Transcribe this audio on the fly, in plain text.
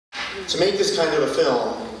To make this kind of a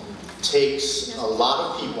film takes a lot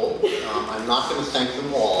of people. I'm not going to thank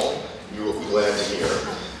them all, you will be glad to hear.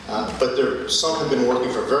 But some have been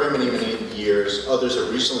working for very many, many years. Others have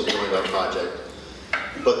recently joined our project.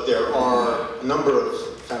 But there are a number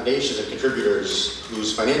of foundations and contributors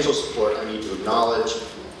whose financial support I need to acknowledge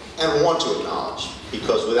and want to acknowledge,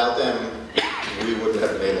 because without them, we wouldn't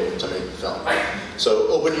have been able to make the film. So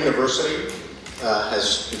Open University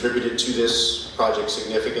has contributed to this project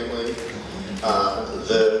significantly.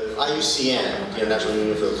 The IUCN, the International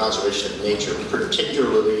Union for the Conservation of Nature,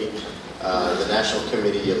 particularly the National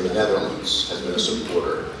Committee of the Netherlands, has been a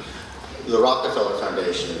supporter. The Rockefeller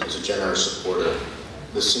Foundation is a generous supporter.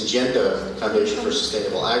 The Syngenta Foundation for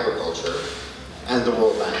Sustainable Agriculture, and the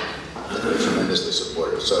World Bank have been tremendously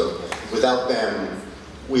supportive. So without them,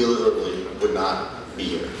 we literally would not be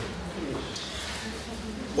here.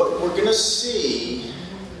 What we're going to see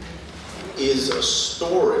is a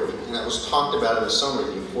story, and that was talked about in the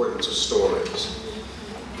summary, the importance of stories.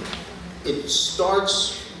 It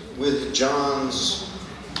starts with John's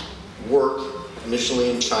work initially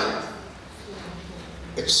in China,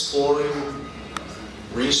 exploring,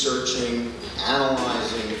 researching,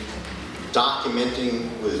 analyzing, documenting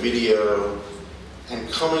with video, and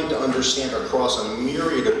coming to understand across a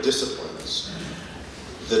myriad of disciplines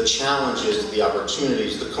the challenges, the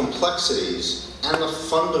opportunities, the complexities, and the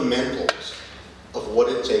fundamentals of what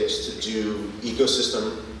it takes to do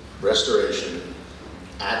ecosystem restoration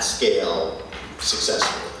at scale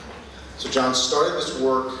successfully. So John started this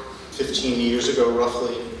work 15 years ago,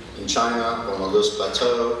 roughly, in China on the Loess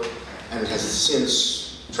Plateau, and has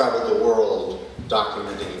since traveled the world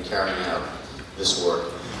documenting and carrying out this work.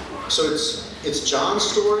 So it's John's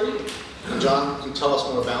story, and John can tell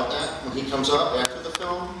us more about that when he comes up after the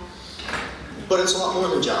film. But it's a lot more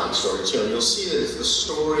than John's story too, and you'll see that it's the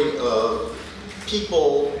story of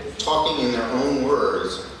people talking in their own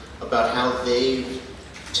words about how they've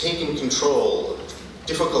taken control of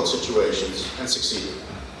difficult situations and succeeded.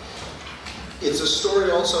 It's a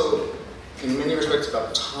story also, in many respects,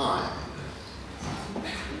 about time,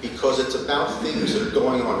 because it's about things that are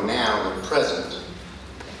going on now in the present,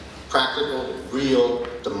 practical, real,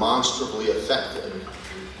 demonstrably effective,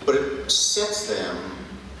 but it sets them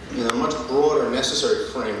in a much broader necessary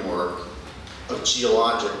framework of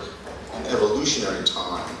geologic and evolutionary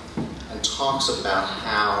time, and talks about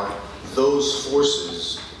how those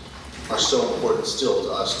forces are so important still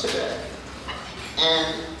to us today.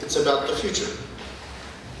 And it's about the future,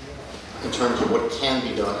 in terms of what can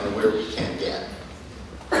be done and where we can get.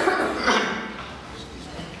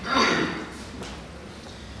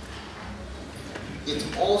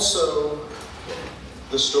 It's also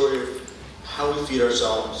the story of how we feed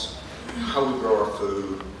ourselves, how we grow our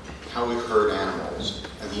food, how we herd animals,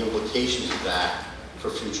 and the implications of that for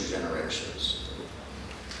future generations.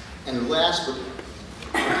 And last, but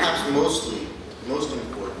perhaps most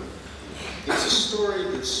important, it's a story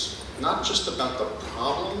that's not just about the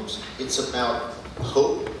problems, it's about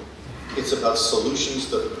hope, it's about solutions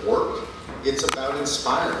that work, it's about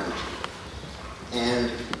inspiring.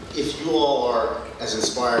 And if you all are as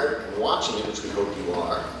inspired watching it, which we hope you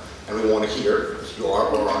are, and we want to hear if you are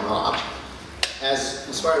or are not, as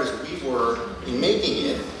inspired as we were in making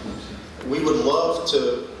it, we would love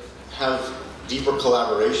to have deeper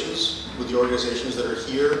collaborations with the organizations that are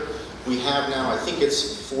here. We have now, I think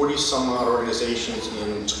it's 40 some odd organizations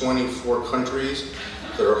in 24 countries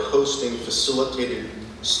that are hosting facilitated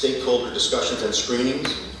stakeholder discussions and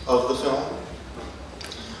screenings of the film.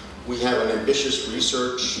 We have an ambitious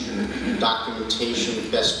research, documentation,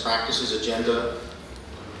 best practices agenda.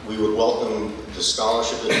 We would welcome the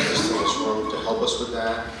scholarship that exists in this room to help us with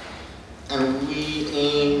that. And we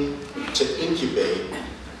aim to incubate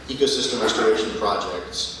ecosystem restoration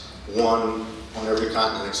projects, one on every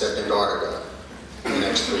continent except Antarctica, in the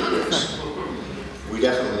next 3 years. We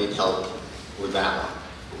definitely need help with that one.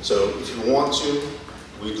 So if you want to,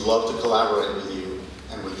 we'd love to collaborate with you.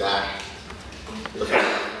 And with that, the